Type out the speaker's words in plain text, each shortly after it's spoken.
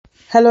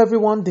Hello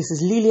everyone, this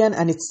is Lillian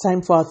and it's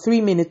time for our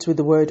 3 minutes with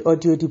the word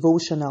audio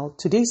devotional.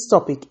 Today's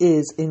topic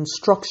is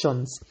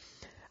instructions,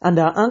 and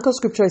our anchor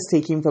scripture is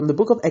taken from the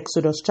book of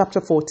Exodus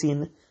chapter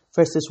 14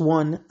 verses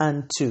 1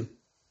 and 2.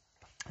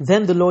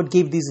 Then the Lord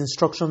gave these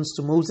instructions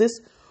to Moses: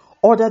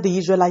 order the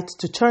Israelites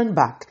to turn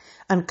back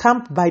and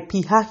camp by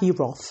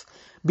Pi-hahiroth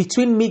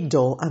between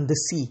Migdol and the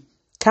sea.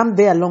 Camp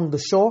there along the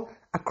shore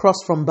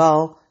across from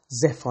Baal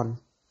Zephon.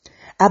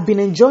 I've been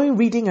enjoying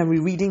reading and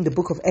rereading the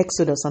book of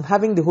Exodus, and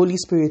having the Holy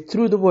Spirit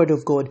through the Word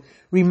of God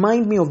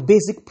remind me of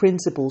basic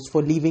principles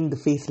for living the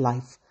faith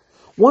life.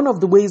 One of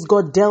the ways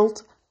God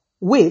dealt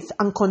with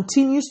and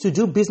continues to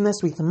do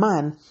business with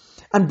man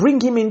and bring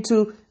him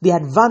into the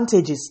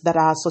advantages that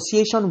our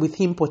association with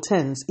him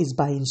portends is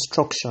by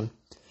instruction.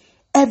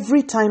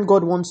 Every time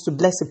God wants to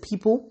bless a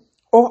people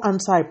or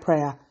answer a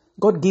prayer,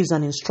 God gives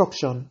an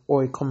instruction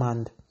or a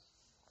command.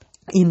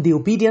 In the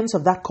obedience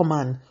of that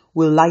command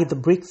will lie the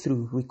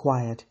breakthrough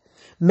required.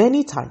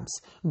 Many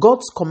times,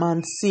 God's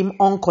commands seem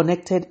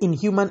unconnected in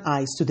human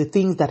eyes to the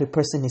things that a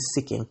person is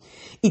seeking.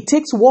 It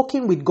takes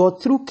walking with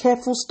God through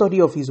careful study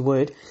of His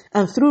Word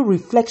and through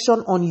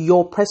reflection on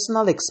your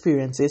personal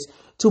experiences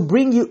to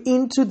bring you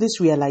into this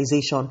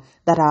realization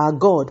that our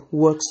God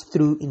works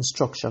through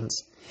instructions.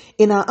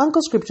 In our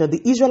anchor scripture,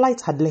 the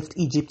Israelites had left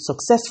Egypt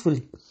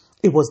successfully.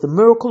 It was the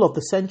miracle of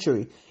the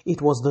century.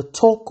 It was the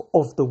talk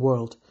of the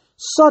world.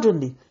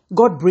 Suddenly,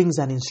 God brings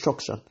an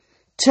instruction.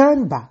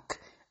 Turn back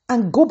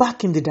and go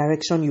back in the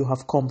direction you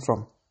have come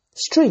from.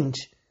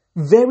 Strange,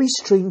 very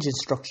strange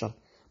instruction.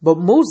 But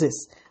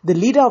Moses, the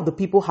leader of the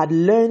people, had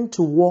learned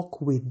to walk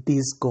with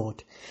this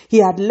God. He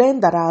had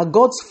learned that our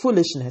God's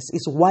foolishness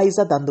is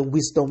wiser than the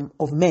wisdom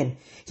of men.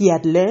 He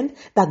had learned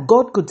that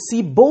God could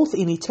see both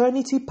in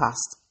eternity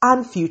past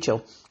and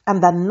future,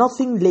 and that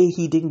nothing lay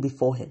hidden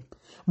before him.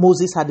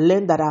 Moses had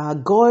learned that our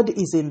God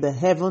is in the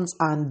heavens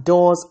and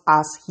does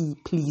as he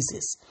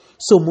pleases.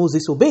 So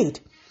Moses obeyed.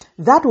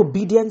 That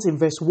obedience in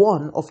verse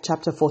 1 of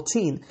chapter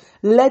 14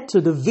 led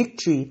to the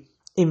victory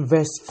in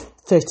verse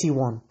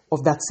 31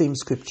 of that same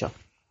scripture.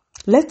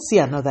 Let's see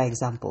another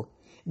example.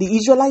 The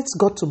Israelites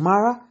got to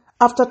Marah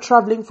after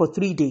traveling for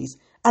 3 days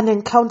and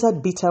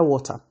encountered bitter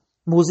water.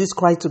 Moses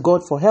cried to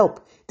God for help.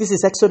 This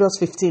is Exodus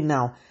 15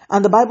 now.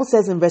 And the Bible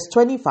says in verse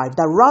 25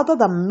 that rather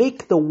than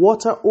make the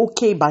water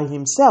okay by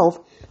himself,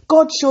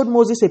 God showed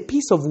Moses a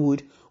piece of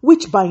wood,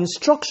 which by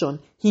instruction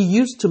he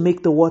used to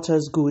make the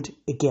waters good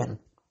again.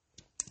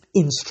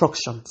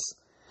 Instructions.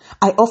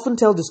 I often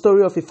tell the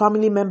story of a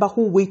family member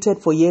who waited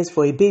for years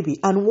for a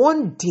baby, and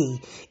one day,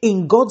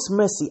 in God's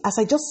mercy, as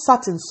I just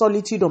sat in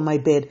solitude on my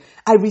bed,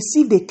 I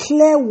received a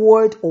clear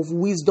word of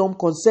wisdom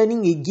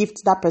concerning a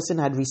gift that person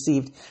had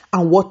received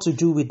and what to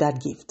do with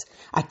that gift.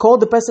 I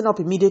called the person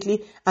up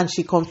immediately, and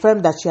she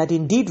confirmed that she had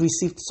indeed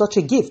received such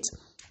a gift.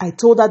 I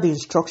told her the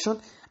instruction,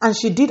 and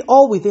she did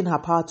all within her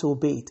power to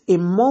obey it. A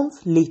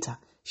month later,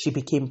 she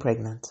became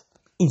pregnant.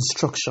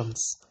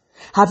 Instructions.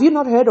 Have you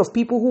not heard of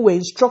people who were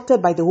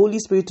instructed by the Holy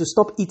Spirit to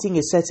stop eating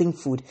a certain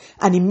food,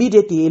 and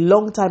immediately a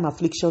long-time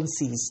affliction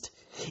ceased?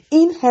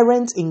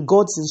 Inherent in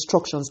God's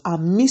instructions are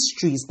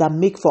mysteries that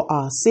make for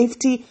our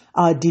safety,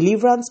 our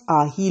deliverance,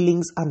 our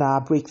healings, and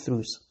our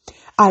breakthroughs.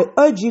 I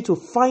urge you to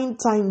find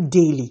time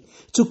daily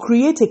to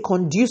create a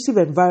conducive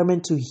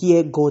environment to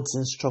hear God's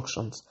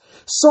instructions.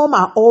 Some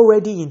are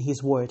already in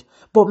His Word,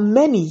 but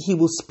many He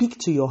will speak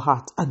to your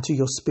heart and to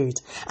your spirit.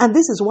 And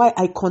this is why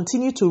I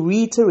continue to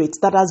reiterate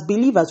that as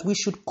believers, we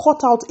should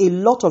cut out a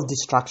lot of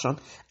distraction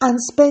and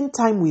spend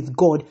time with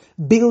God,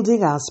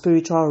 building our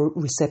spiritual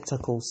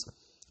receptacles.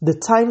 The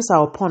times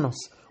are upon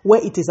us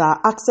where it is our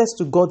access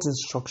to God's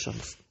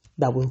instructions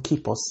that will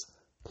keep us.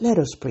 Let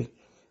us pray.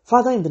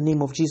 Father, in the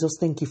name of Jesus,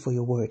 thank you for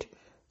your word.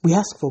 We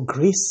ask for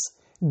grace,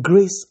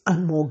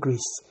 and more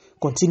grace.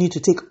 Continue to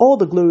take all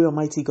the glory,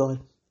 Almighty God.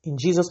 In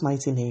Jesus'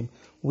 mighty name,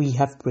 we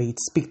have prayed.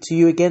 Speak to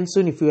you again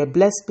soon. If you are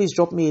blessed, please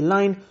drop me a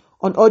line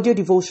on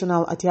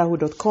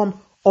audiodevotional@yahoo.com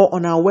or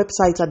on our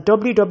website at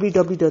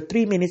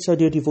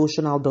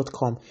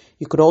www.3minutesaudiodevotional.com.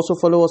 You could also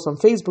follow us on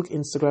Facebook,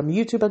 Instagram,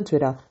 YouTube, and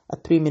Twitter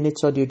at 3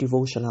 Minutes Audio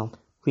Devotional.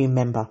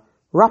 Remember,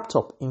 wrapped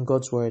up in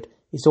God's word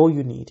is all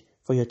you need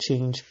for your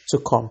change to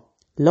come.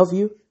 Love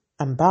you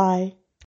and bye.